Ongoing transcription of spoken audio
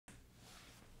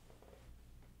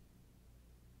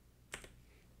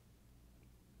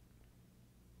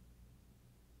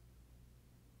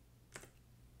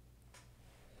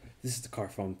This is the Car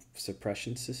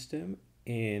Suppression System,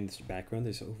 and this background,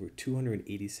 there's over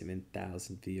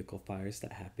 287,000 vehicle fires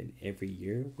that happen every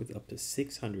year, with up to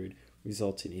 600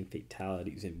 resulting in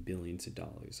fatalities and billions of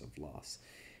dollars of loss.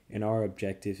 And our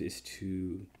objective is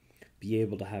to be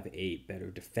able to have a better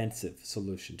defensive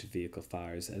solution to vehicle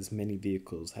fires, as many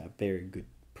vehicles have very good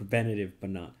preventative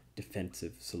but not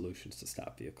defensive solutions to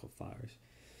stop vehicle fires.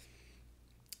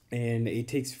 And it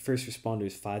takes first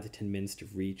responders 5 to 10 minutes to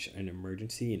reach an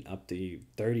emergency and up to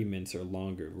 30 minutes or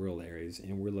longer in rural areas.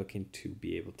 And we're looking to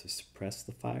be able to suppress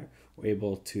the fire. We're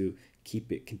able to keep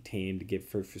it contained to give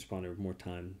first responders more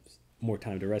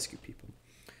time to rescue people.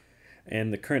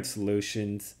 And the current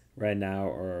solutions right now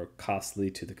are costly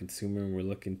to the consumer, and we're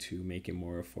looking to make a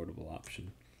more affordable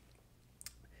option.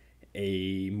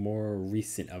 A more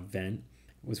recent event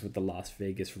was with the Las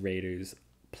Vegas Raiders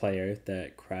player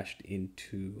that crashed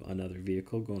into another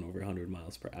vehicle going over 100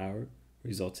 miles per hour,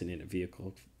 resulting in a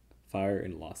vehicle fire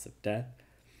and loss of death.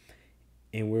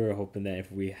 And we were hoping that if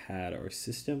we had our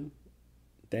system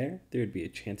there would be a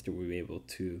chance that we would be able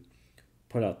to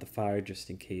put out the fire just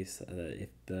in case if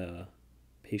the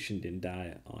patient didn't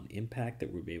die on impact,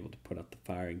 that we'd be able to put out the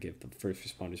fire and give the first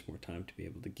responders more time to be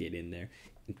able to get in there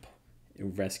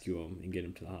and rescue them and get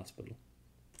them to the hospital.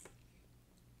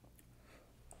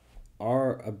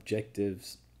 Our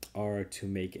objectives are to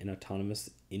make an autonomous,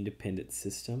 independent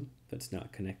system that's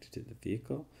not connected to the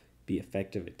vehicle, be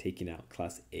effective at taking out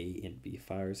Class A and B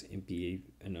fires, and be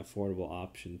an affordable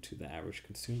option to the average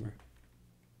consumer.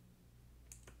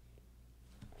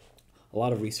 A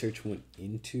lot of research went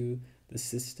into the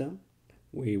system.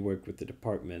 We worked with the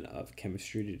Department of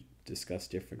Chemistry to discuss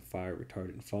different fire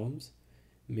retardant foams,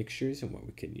 mixtures, and what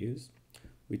we can use.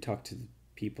 We talked to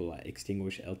people at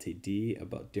Extinguish Ltd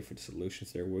about different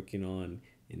solutions they're working on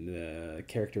in the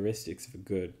characteristics of a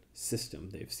good system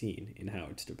they've seen and how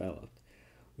it's developed.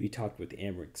 We talked with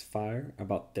Amrex Fire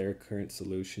about their current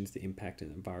solutions, the impact on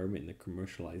the environment, and the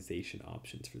commercialization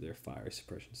options for their fire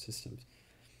suppression systems.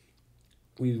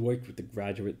 We worked with the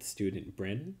graduate student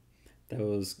Brennan that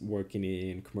was working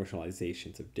in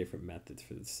commercializations of different methods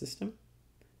for the system.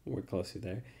 We're closely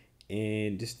there.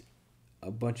 And just a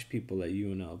bunch of people at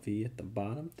UNLV at the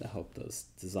bottom that helped us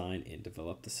design and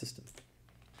develop the system.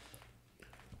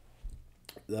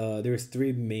 There's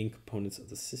 3 main components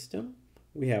of the system.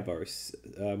 We have our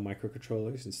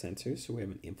microcontrollers and sensors. So we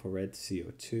have an infrared,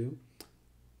 CO2,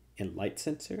 and light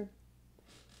sensor.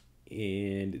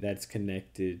 And that's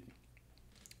connected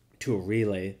to a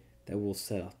relay that will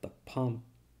set off the pump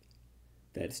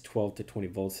that's 12 to 20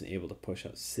 volts and able to push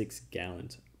out 6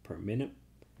 gallons per minute,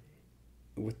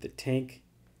 with the tank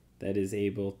that is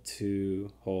able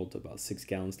to hold about 6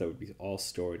 gallons that would be all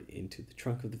stored into the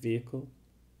trunk of the vehicle.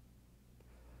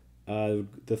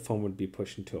 The foam would be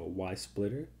pushed into a Y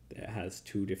splitter that has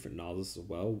 2 different nozzles as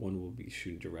well. One will be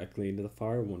shooting directly into the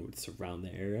fire, one would surround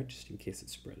the area just in case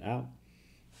it's spread out.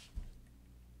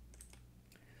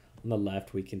 On the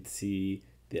left, we can see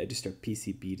just our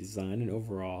PCB design and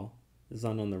overall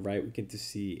design. On the right, we get to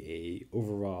see a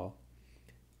overall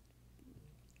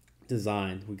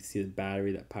design. We can see the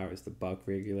battery that powers the buck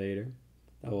regulator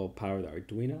that will power the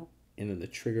Arduino, and then the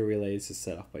trigger relays is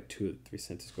set off by 2 of the 3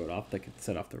 sensors going off that can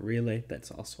set off the relay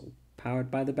that's also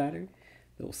powered by the battery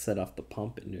that will set off the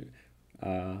pump and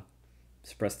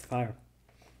suppress the fire.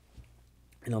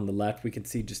 And on the left, we can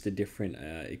see just the different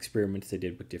experiments they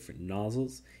did with different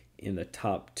nozzles. In the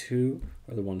top 2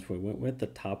 are the ones we went with, the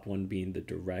top one being the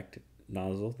direct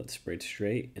nozzle that sprayed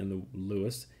straight, and the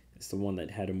Lewis is the one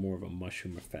that had a more of a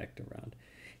mushroom effect around.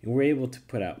 And we're able to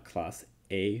put out Class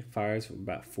A fires with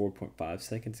about 4.5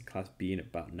 seconds, and Class B in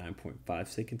about 9.5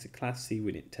 seconds. And Class C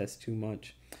we didn't test too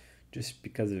much just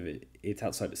because of it's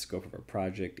outside the scope of our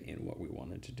project and what we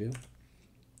wanted to do.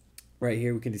 Right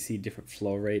here we can see different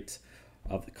flow rates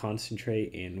of the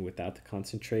concentrate and without the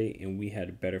concentrate, and we had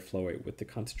a better flow rate with the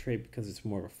concentrate because it's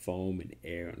more of a foam and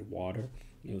air and water.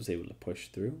 It was able to push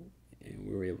through, and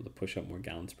we were able to push out more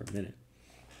gallons per minute.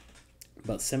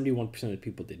 About 71% of the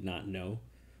people did not know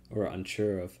or are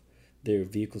unsure of their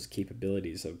vehicle's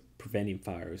capabilities of preventing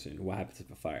fires and what happens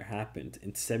if a fire happened,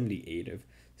 and 78 of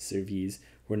surveys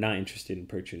were not interested in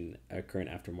purchasing a current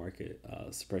aftermarket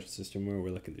suppression system, where we're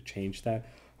looking to change that.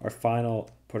 Our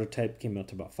final prototype came out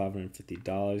to about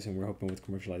 $550, and we're hoping with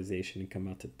commercialization to come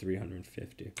out to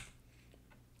 $350.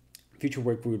 Future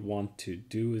work we would want to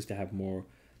do is to have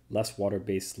less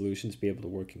water-based solutions, be able to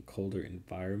work in colder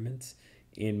environments,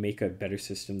 and make a better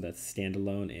system that's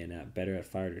standalone and better at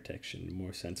fire detection, more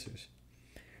sensors.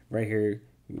 Right here,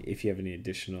 if you have any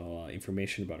additional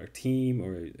information about our team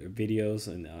or videos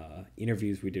and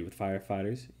interviews we did with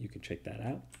firefighters, you can check that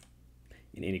out.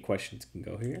 And any questions can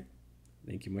go here.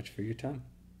 Thank you much for your time.